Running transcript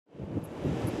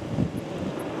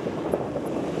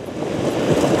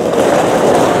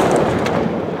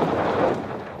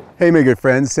Hey my good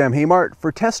friends, Sam Haymart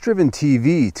for Test Driven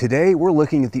TV. Today we're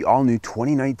looking at the all-new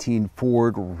 2019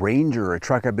 Ford Ranger, a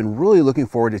truck I've been really looking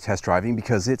forward to test driving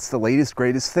because it's the latest,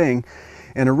 greatest thing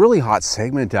and a really hot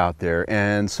segment out there.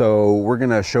 And so we're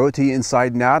gonna show it to you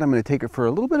inside and out. I'm gonna take it for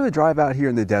a little bit of a drive out here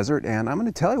in the desert and I'm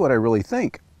gonna tell you what I really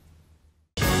think.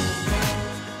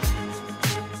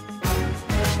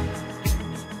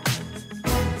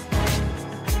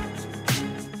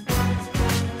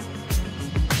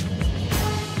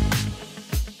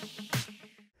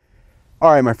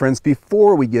 All right, my friends,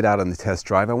 before we get out on the test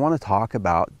drive, I want to talk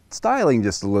about styling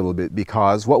just a little bit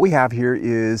because what we have here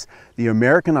is the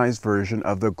Americanized version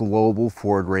of the global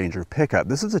Ford Ranger pickup.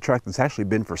 This is a truck that's actually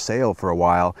been for sale for a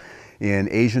while in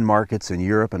Asian markets, in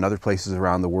Europe and other places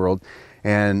around the world.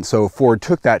 And so Ford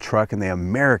took that truck and they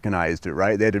Americanized it,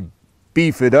 right? They had to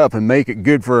beef it up and make it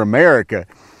good for America.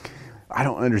 I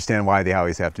don't understand why they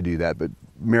always have to do that, but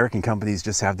American companies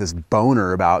just have this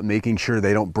boner about making sure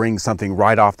they don't bring something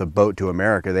right off the boat to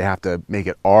America. They have to make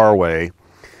it our way.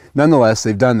 Nonetheless,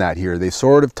 they've done that here. They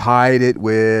sort of tied it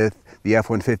with the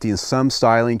F-150 in some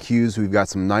styling cues. We've got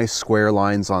some nice square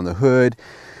lines on the hood.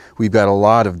 We've got a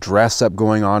lot of dress up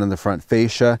going on in the front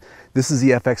fascia. This is the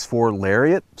FX4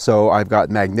 Lariat. So I've got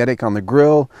magnetic on the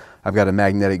grille. I've got a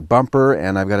magnetic bumper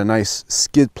and I've got a nice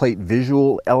skid plate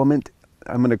visual element.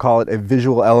 I'm going to call it a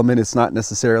visual element. It's not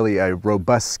necessarily a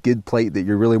robust skid plate that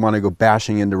you really want to go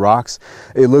bashing into rocks.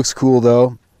 It looks cool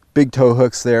though. Big tow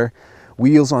hooks there.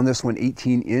 Wheels on this one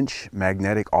 18-inch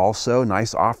magnetic also.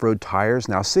 Nice off-road tires.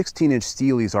 Now 16-inch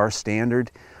Steelies are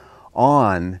standard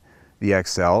on the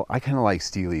XL. I kind of like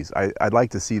Steelies. I'd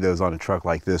like to see those on a truck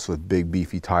like this with big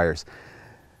beefy tires.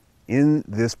 In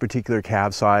this particular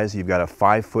cab size, you've got a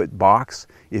 5-foot box.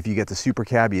 If you get the Super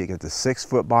Cab, you get the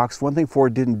 6-foot box. One thing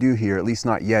Ford didn't do here, at least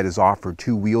not yet, is offer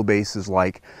 2 wheelbases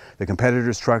like the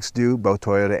competitors' trucks do, both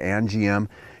Toyota and GM.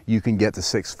 You can get the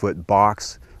 6-foot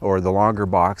box or the longer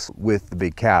box with the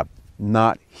big cab.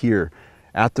 Not here.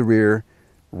 At the rear,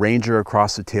 Ranger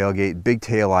across the tailgate, big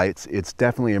taillights. It's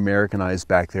definitely Americanized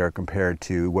back there compared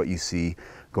to what you see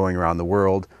going around the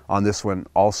world. On this one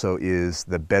also is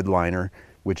the bed liner,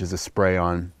 which is a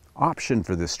spray-on option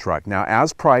for this truck. Now,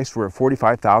 as priced, we're at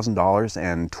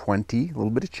 $45,020, a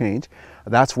little bit of change.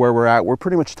 That's where we're at. We're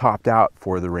pretty much topped out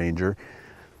for the Ranger.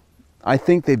 I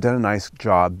think they've done a nice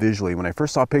job visually. When I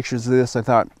first saw pictures of this, I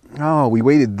thought, oh, we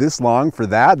waited this long for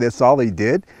that? That's all they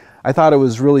did? I thought it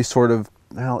was really sort of,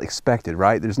 well, expected,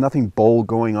 right? There's nothing bold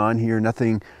going on here,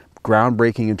 nothing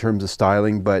groundbreaking in terms of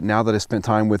styling, but now that I spent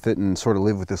time with it and sort of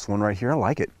live with this one right here, I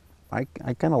like it. I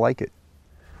kind of like it.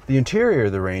 The interior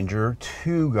of the Ranger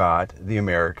too got the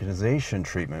Americanization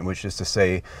treatment, which is to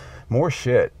say more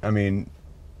shit. I mean,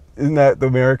 isn't that the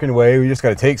American way? We just got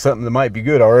to take something that might be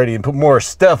good already and put more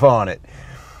stuff on it.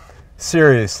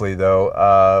 Seriously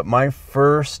though, my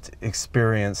first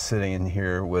experience sitting in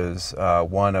here was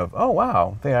one of, oh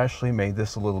wow, they actually made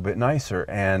this a little bit nicer.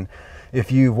 And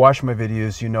if you've watched my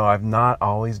videos, you know I've not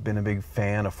always been a big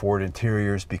fan of Ford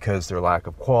interiors because their lack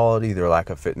of quality, their lack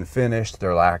of fit and finish,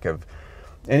 their lack of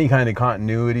any kind of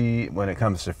continuity when it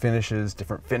comes to finishes,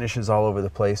 different finishes all over the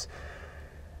place.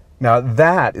 Now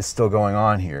that is still going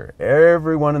on here.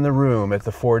 Everyone in the room at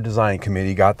the Ford Design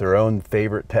Committee got their own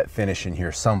favorite pet finish in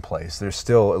here someplace. There's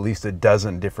still at least a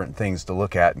dozen different things to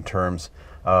look at in terms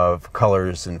of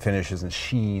colors and finishes and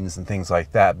sheens and things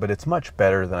like that, but it's much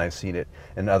better than I've seen it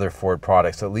in other Ford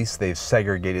products. At least they've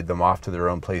segregated them off to their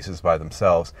own places by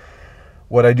themselves.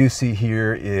 What I do see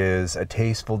here is a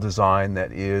tasteful design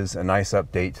that is a nice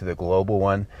update to the global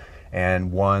one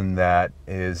and one that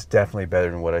is definitely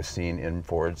better than what I've seen in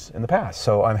Fords in the past.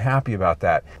 So I'm happy about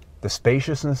that. The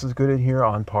spaciousness is good in here,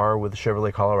 on par with the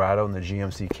Chevrolet Colorado and the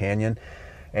GMC Canyon,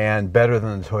 and better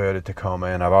than the Toyota Tacoma.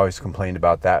 And I've always complained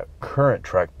about that current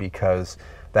truck because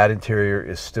that interior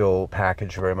is still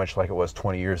packaged very much like it was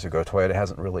 20 years ago. Toyota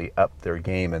hasn't really upped their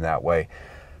game in that way.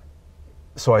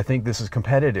 So I think this is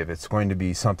competitive. It's going to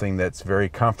be something that's very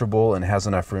comfortable and has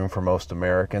enough room for most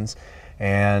Americans.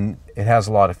 And it has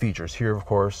a lot of features. Here, of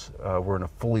course, we're in a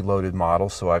fully loaded model.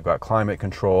 So I've got climate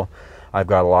control. I've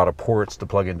got a lot of ports to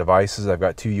plug in devices. I've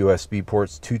got 2 USB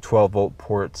ports, 2 12-volt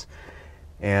ports,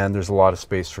 and there's a lot of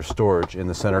space for storage. In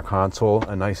the center console,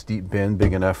 a nice deep bin,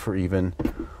 big enough for even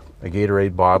a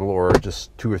Gatorade bottle or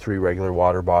just 2 or 3 regular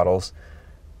water bottles.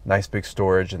 Nice big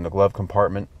storage in the glove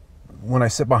compartment. When I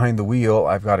sit behind the wheel,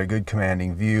 I've got a good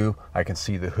commanding view. I can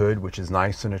see the hood, which is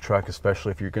nice in a truck, especially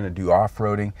if you're going to do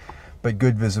off-roading, but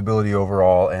good visibility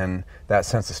overall, and that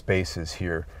sense of space is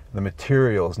here. The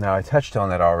materials, now I touched on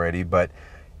that already, but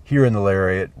here in the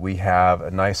Lariat, we have a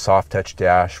nice soft touch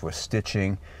dash with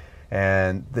stitching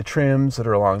And the trims that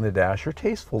are along the dash are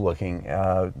tasteful looking.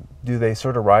 Do they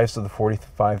sort of rise to the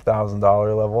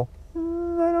 $45,000 level?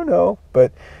 I don't know,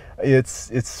 but it's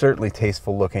certainly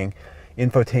tasteful looking.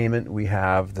 Infotainment, we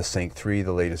have the Sync 3,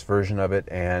 the latest version of it,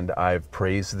 and I've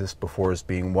praised this before as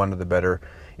being one of the better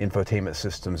infotainment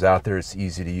systems out there. It's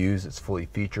easy to use, it's fully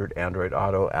featured, Android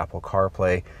Auto, Apple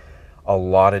CarPlay, a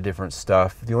lot of different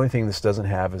stuff. The only thing this doesn't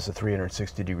have is a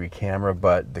 360-degree camera,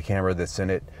 but the camera that's in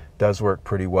it does work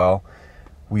pretty well.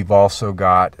 We've also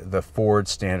got the Ford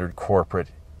standard corporate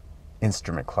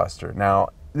instrument cluster. Now,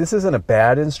 this isn't a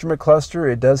bad instrument cluster.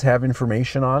 It does have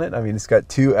information on it. I mean, it's got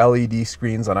 2 LED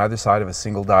screens on either side of a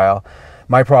single dial.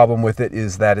 My problem with it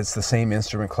is that it's the same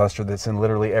instrument cluster that's in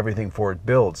literally everything Ford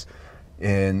builds,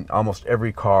 in almost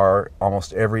every car,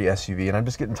 almost every SUV, and I'm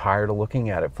just getting tired of looking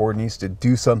at it. Ford needs to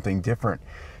do something different,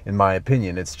 in my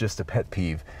opinion. It's just a pet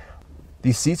peeve.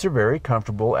 These seats are very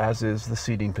comfortable, as is the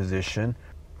seating position.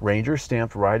 Ranger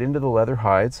stamped right into the leather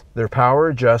hides. They're power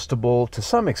adjustable to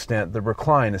some extent. The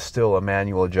recline is still a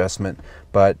manual adjustment,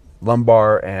 but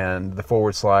lumbar and the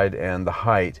forward slide and the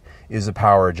height is a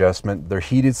power adjustment. They're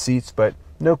heated seats, but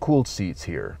no cooled seats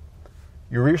here.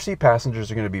 Your rear seat passengers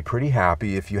are going to be pretty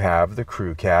happy if you have the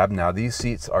crew cab. Now, these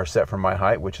seats are set for my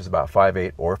height, which is about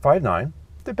 5'8" or 5'9",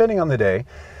 depending on the day.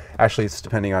 Actually, it's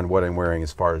depending on what I'm wearing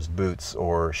as far as boots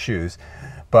or shoes.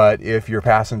 But if your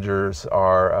passengers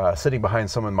are sitting behind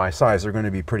someone my size, they're going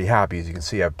to be pretty happy. As you can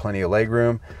see, I have plenty of leg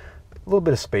room, a little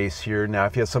bit of space here. Now,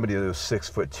 if you have somebody who's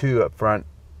 6'2" up front,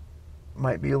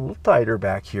 might be a little tighter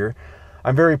back here.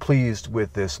 I'm very pleased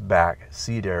with this back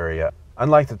seat area.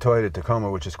 Unlike the Toyota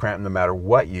Tacoma, which is cramped no matter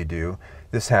what you do,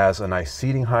 this has a nice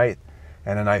seating height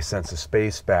and a nice sense of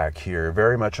space back here.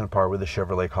 Very much on par with the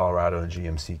Chevrolet Colorado and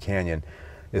GMC Canyon.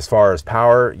 As far as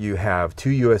power, you have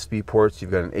 2 USB ports.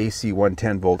 You've got an AC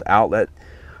 110 volt outlet.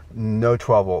 No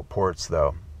 12 volt ports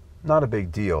though. Not a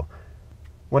big deal.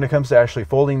 When it comes to actually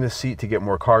folding this seat to get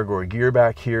more cargo or gear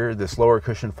back here, this lower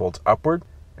cushion folds upward,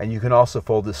 and you can also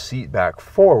fold the seat back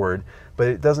forward, but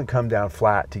it doesn't come down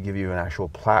flat to give you an actual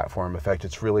platform effect.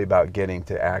 It's really about getting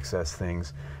to access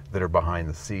things that are behind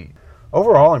the seat.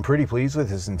 Overall, I'm pretty pleased with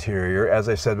this interior. As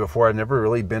I said before, I've never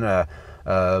really been a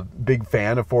big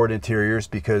fan of Ford interiors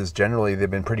because generally they've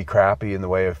been pretty crappy in the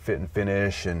way of fit and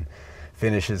finish and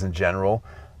finishes in general.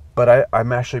 But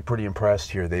I'm actually pretty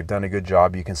impressed here. They've done a good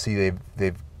job. You can see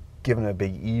they've given a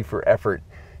big E for effort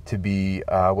to be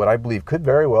what I believe could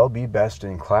very well be best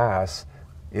in class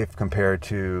if compared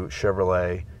to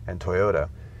Chevrolet and Toyota.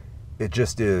 It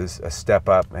just is a step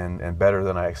up and better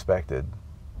than I expected.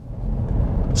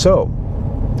 So,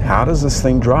 how does this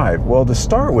thing drive? Well, to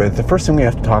start with, the first thing we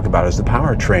have to talk about is the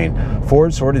powertrain.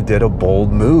 Ford sort of did a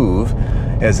bold move,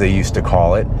 as they used to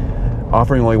call it,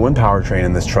 offering only one powertrain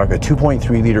in this truck, a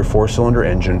 2.3-liter 4-cylinder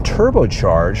engine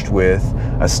turbocharged with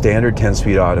a standard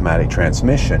 10-speed automatic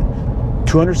transmission.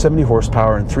 270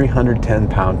 horsepower and 310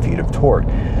 pound-feet of torque.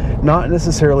 Not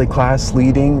necessarily class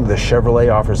leading. The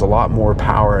Chevrolet offers a lot more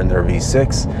power in their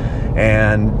V6,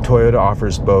 and Toyota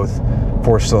offers both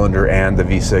 4-cylinder and the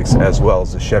V6 as well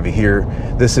as the Chevy here.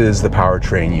 This is the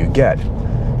powertrain you get.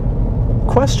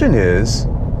 Question is,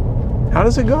 how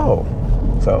does it go?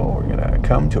 So we're gonna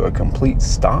come to a complete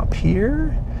stop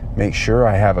here. Make sure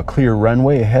I have a clear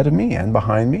runway ahead of me and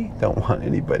behind me. Don't want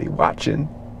anybody watching.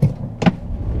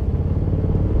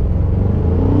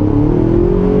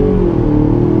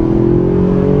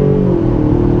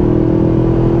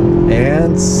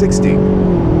 And 60.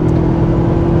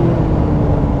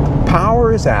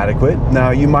 Power is adequate.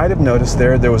 Now, you might have noticed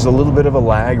there was a little bit of a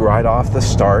lag right off the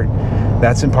start.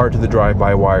 That's in part to the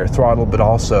drive-by-wire throttle, but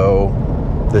also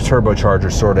the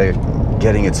turbocharger sort of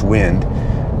getting its wind.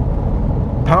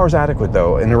 Power's adequate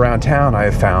though, and around town I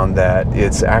have found that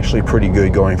it's actually pretty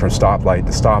good going from stoplight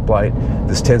to stoplight.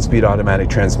 This 10-speed automatic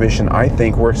transmission I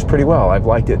think works pretty well. I've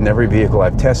liked it in every vehicle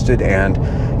I've tested, and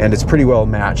it's pretty well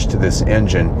matched to this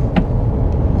engine.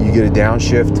 You get a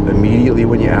downshift immediately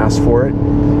when you ask for it,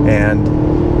 and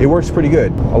it works pretty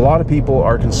good. A lot of people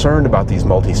are concerned about these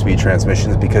multi-speed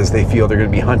transmissions because they feel they're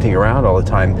going to be hunting around all the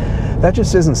time. That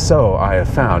just isn't so, I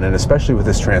have found, and especially with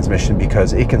this transmission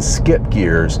because it can skip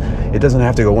gears. It doesn't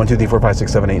have to go 1, 2, 3, 4, 5,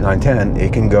 6, 7, 8, 9, 10.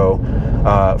 It can go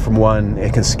from one,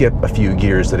 it can skip a few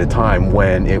gears at a time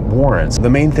when it warrants.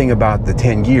 The main thing about the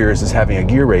 10 gears is having a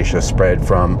gear ratio spread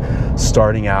from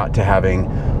starting out to having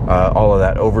all of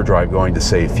that overdrive going to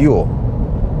save fuel.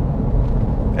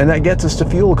 And that gets us to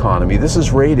fuel economy. This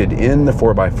is rated in the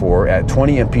 4x4 at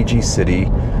 20 mpg city,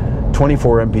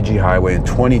 24 mpg highway, and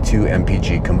 22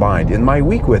 mpg combined. In my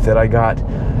week with it, I got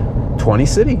 20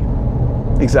 city,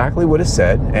 exactly what it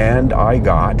said, and I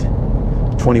got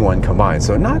 21 combined.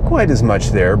 So not quite as much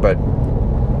there, but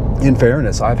in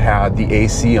fairness, I've had the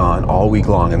AC on all week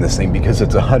long in this thing because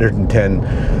it's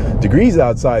 110 degrees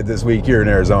outside this week here in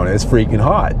Arizona. It's freaking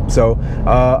hot. So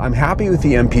I'm happy with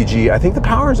the MPG. I think the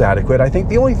power is adequate. I think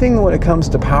the only thing when it comes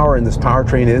to power in this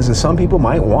powertrain is some people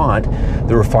might want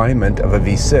the refinement of a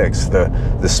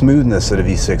V6, the smoothness that a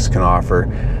V6 can offer,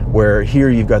 where here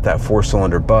you've got that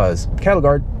 4-cylinder buzz. Cattle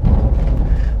guard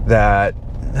that,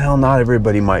 well, not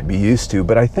everybody might be used to,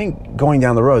 but I think going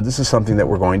down the road, this is something that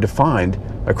we're going to find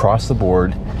across the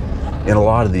board in a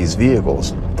lot of these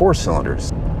vehicles, 4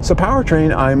 cylinders. So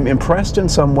powertrain, I'm impressed in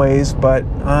some ways, but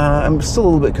I'm still a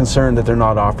little bit concerned that they're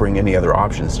not offering any other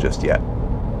options just yet.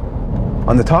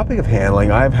 On the topic of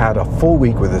handling, I've had a full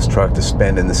week with this truck to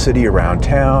spend in the city, around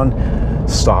town,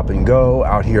 stop and go,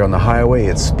 out here on the highway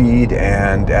at speed,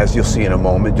 and as you'll see in a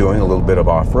moment, doing a little bit of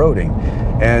off-roading.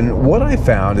 And what I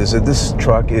found is that this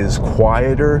truck is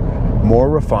quieter,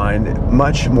 more refined,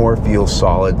 much more feels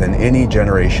solid than any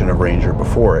generation of Ranger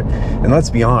before it. And let's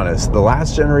be honest, the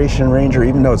last generation Ranger,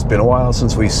 even though it's been a while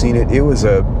since we've seen it, it was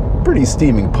a pretty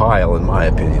steaming pile in my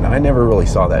opinion. I never really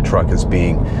saw that truck as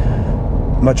being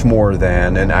much more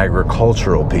than an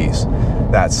agricultural piece.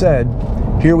 That said,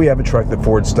 here we have a truck that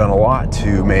Ford's done a lot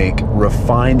to make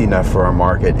refined enough for our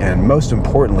market, and most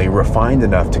importantly, refined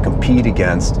enough to compete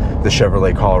against the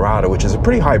Chevrolet Colorado, which is a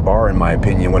pretty high bar in my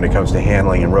opinion when it comes to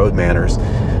handling and road manners.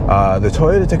 The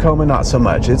Toyota Tacoma, not so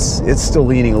much. It's still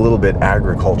leaning a little bit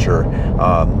agriculture,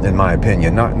 in my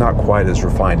opinion. Not quite as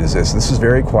refined as this. This is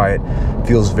very quiet,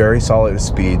 feels very solid at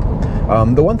speed.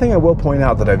 The one thing I will point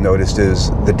out that I've noticed is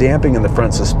the damping in the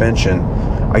front suspension.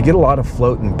 I get a lot of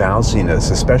float and bounciness,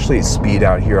 especially at speed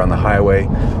out here on the highway.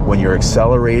 When you're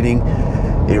accelerating,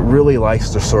 it really likes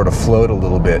to sort of float a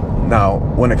little bit. Now,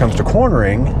 when it comes to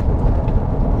cornering,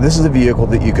 this is a vehicle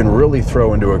that you can really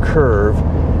throw into a curve,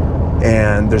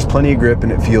 and there's plenty of grip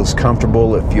and it feels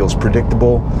comfortable, it feels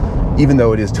predictable, even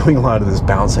though it is doing a lot of this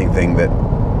bouncing thing that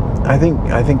I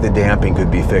think the damping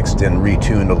could be fixed and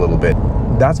retuned a little bit.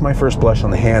 That's my first blush on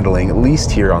the handling, at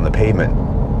least here on the pavement.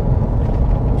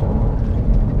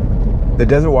 The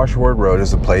Desert Washboard Road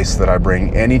is a place that I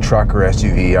bring any truck or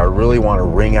SUV. I really want to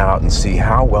ring out and see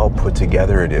how well put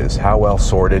together it is, how well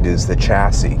sorted is the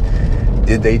chassis.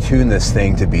 Did they tune this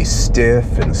thing to be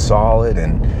stiff and solid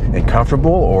and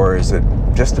comfortable, or is it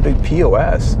just a big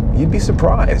POS? You'd be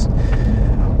surprised.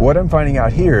 What I'm finding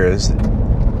out here is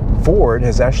Ford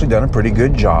has actually done a pretty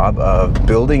good job of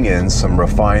building in some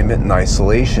refinement and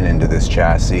isolation into this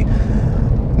chassis.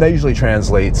 That usually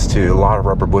translates to a lot of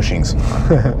rubber bushings.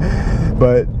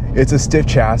 But it's a stiff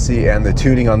chassis, and the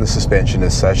tuning on the suspension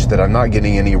is such that I'm not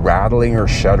getting any rattling or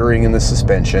shuddering in the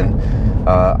suspension.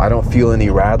 I don't feel any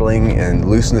rattling and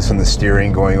looseness in the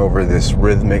steering going over this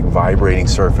rhythmic vibrating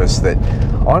surface that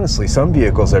honestly some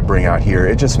vehicles I bring out here,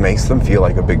 it just makes them feel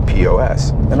like a big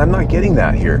POS, and I'm not getting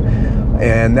that here.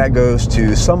 And that goes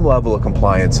to some level of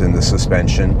compliance in the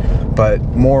suspension, but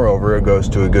moreover it goes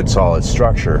to a good solid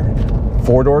structure.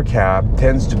 4-door cab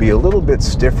tends to be a little bit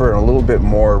stiffer and a little bit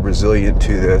more resilient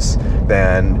to this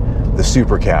than the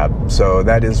Super Cab, so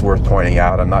that is worth pointing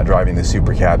out. I'm not driving the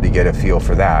Super Cab to get a feel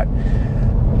for that,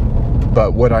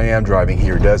 but what I am driving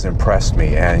here does impress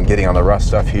me, and getting on the rough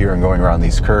stuff here and going around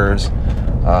these curves,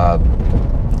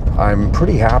 I'm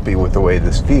pretty happy with the way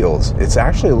this feels. It's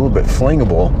actually a little bit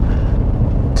flingable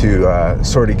to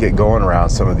sort of get going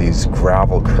around some of these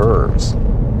gravel curves.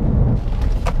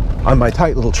 On my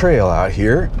tight little trail out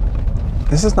here,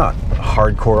 this is not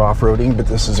hardcore off-roading, but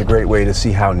this is a great way to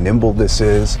see how nimble this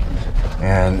is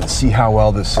and see how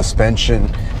well the suspension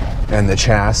and the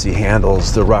chassis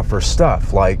handles the rougher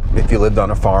stuff, like if you lived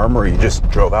on a farm or you just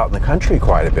drove out in the country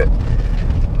quite a bit.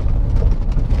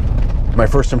 My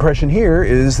first impression here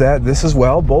is that this is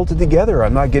well bolted together.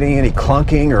 I'm not getting any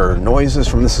clunking or noises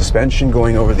from the suspension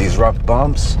going over these rough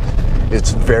bumps.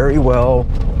 It's very well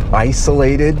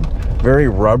isolated, very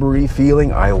rubbery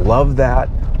feeling. I love that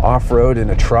off-road in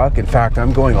a truck. In fact,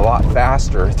 I'm going a lot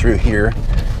faster through here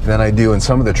than I do in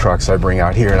some of the trucks I bring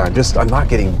out here, and I'm not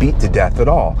getting beat to death at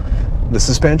all. The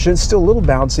suspension is still a little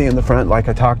bouncy in the front, like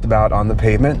I talked about on the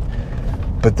pavement,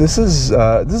 but this is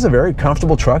a very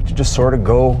comfortable truck to just sort of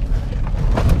go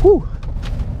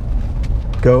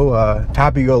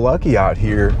happy-go-lucky out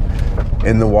here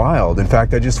in the wild. In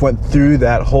fact, I just went through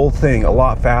that whole thing a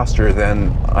lot faster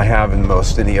than I have in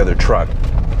most any other truck.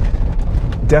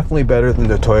 Definitely better than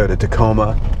the Toyota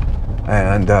Tacoma,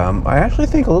 and I actually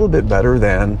think a little bit better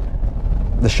than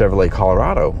the Chevrolet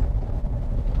Colorado.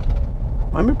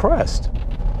 I'm impressed.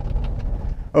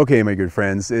 Okay, my good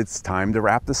friends, it's time to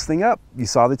wrap this thing up. You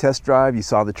saw the test drive, you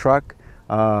saw the truck.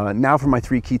 Now for my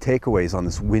 3 key takeaways on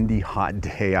this windy, hot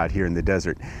day out here in the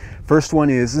desert. First one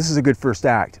is, this is a good first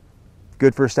act.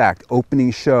 Good first act,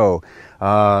 opening show.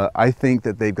 I think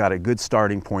that they've got a good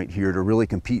starting point here to really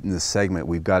compete in this segment.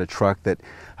 We've got a truck that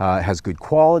has good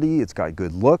quality, it's got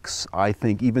good looks. I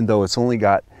think even though it's only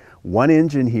got one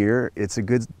engine here, it's a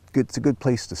good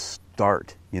place to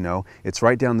start. You know, it's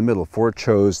right down the middle. Ford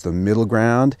chose the middle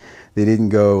ground. They didn't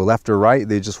go left or right.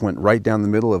 They just went right down the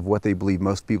middle of what they believe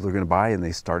most people are going to buy, and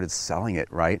they started selling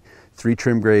it, right? 3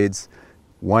 trim grades,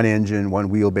 1 engine, 1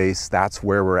 wheelbase. That's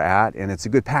where we're at, and it's a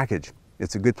good package.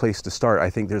 It's a good place to start. I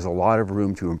think there's a lot of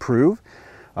room to improve,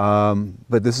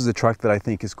 but this is a truck that I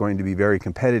think is going to be very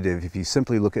competitive if you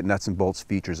simply look at nuts and bolts,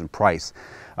 features, and price.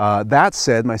 That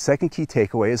said, my second key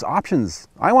takeaway is options.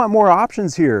 I want more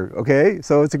options here, okay?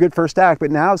 So it's a good first act,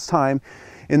 but now it's time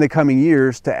in the coming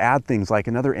years to add things like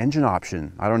another engine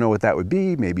option. I don't know what that would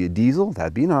be. Maybe a diesel,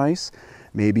 that'd be nice.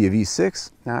 Maybe a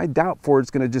V6. Now, I doubt Ford's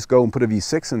gonna just go and put a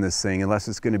V6 in this thing unless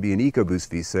it's gonna be an EcoBoost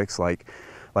V6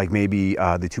 like maybe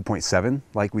the 2.7,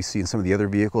 like we see in some of the other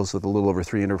vehicles with a little over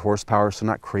 300 horsepower, so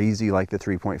not crazy like the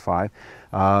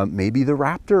 3.5. Maybe the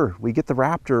Raptor. We get the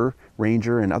Raptor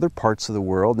Ranger in other parts of the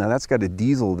world. Now that's got a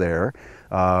diesel there,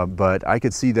 but I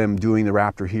could see them doing the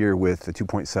Raptor here with the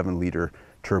 2.7 liter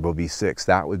turbo V6.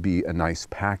 That would be a nice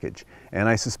package, and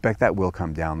I suspect that will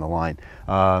come down the line.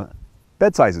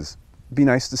 Bed sizes. It'd be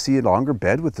nice to see a longer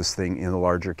bed with this thing in a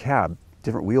larger cab,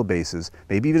 different wheelbases,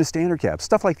 maybe even a standard cab,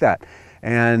 stuff like that.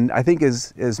 And I think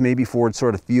as maybe Ford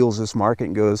sort of feels this market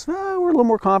and goes, we're a little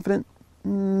more confident,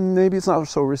 maybe it's not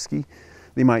so risky,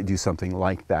 they might do something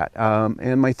like that.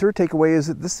 And my third takeaway is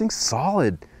that this thing's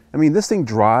solid. I mean, this thing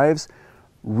drives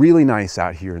really nice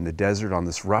out here in the desert on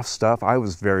this rough stuff. I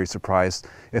was very surprised.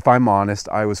 If I'm honest,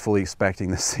 I was fully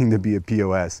expecting this thing to be a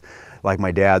POS, like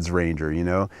my dad's Ranger, you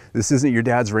know? This isn't your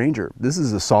dad's Ranger. This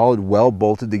is a solid, well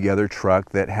bolted together truck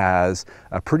that has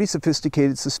a pretty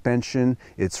sophisticated suspension.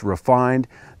 It's refined.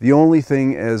 The only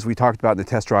thing, as we talked about in the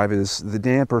test drive, is the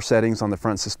damper settings on the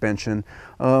front suspension.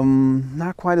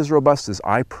 Not quite as robust as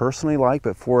I personally like,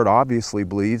 but Ford obviously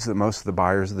believes that most of the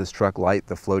buyers of this truck like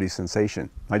the floaty sensation.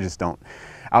 I just don't.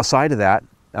 Outside of that,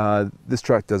 this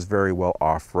truck does very well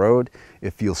off-road.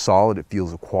 It feels solid, it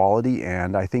feels of quality,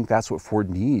 and I think that's what Ford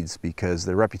needs, because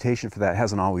their reputation for that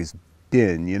hasn't always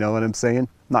been, you know what I'm saying?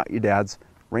 Not your dad's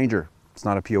Ranger. It's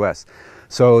not a POS.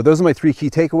 So those are my 3 key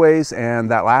takeaways,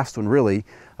 and that last one really,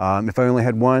 if I only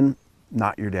had one,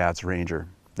 not your dad's Ranger.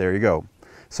 There you go.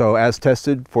 So as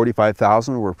tested,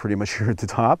 45,000, we're pretty much here at the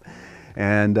top.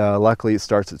 And luckily it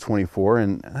starts at 24,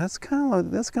 and that's kind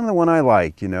of the one I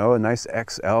like, you know, a nice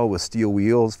XL with steel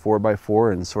wheels,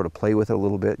 4x4, and sort of play with it a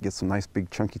little bit, get some nice big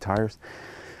chunky tires.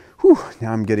 Whew,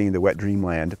 now I'm getting into wet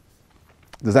dreamland.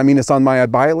 Does that mean it's on my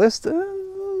buy list?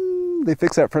 They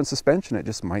fix that front suspension, it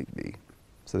just might be.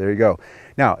 So there you go.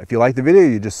 Now, if you like the video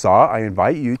you just saw, I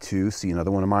invite you to see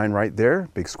another one of mine right there,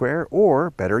 big square,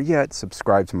 or better yet,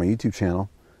 subscribe to my YouTube channel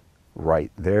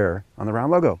right there on the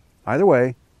round logo. Either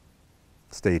way,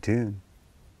 stay tuned.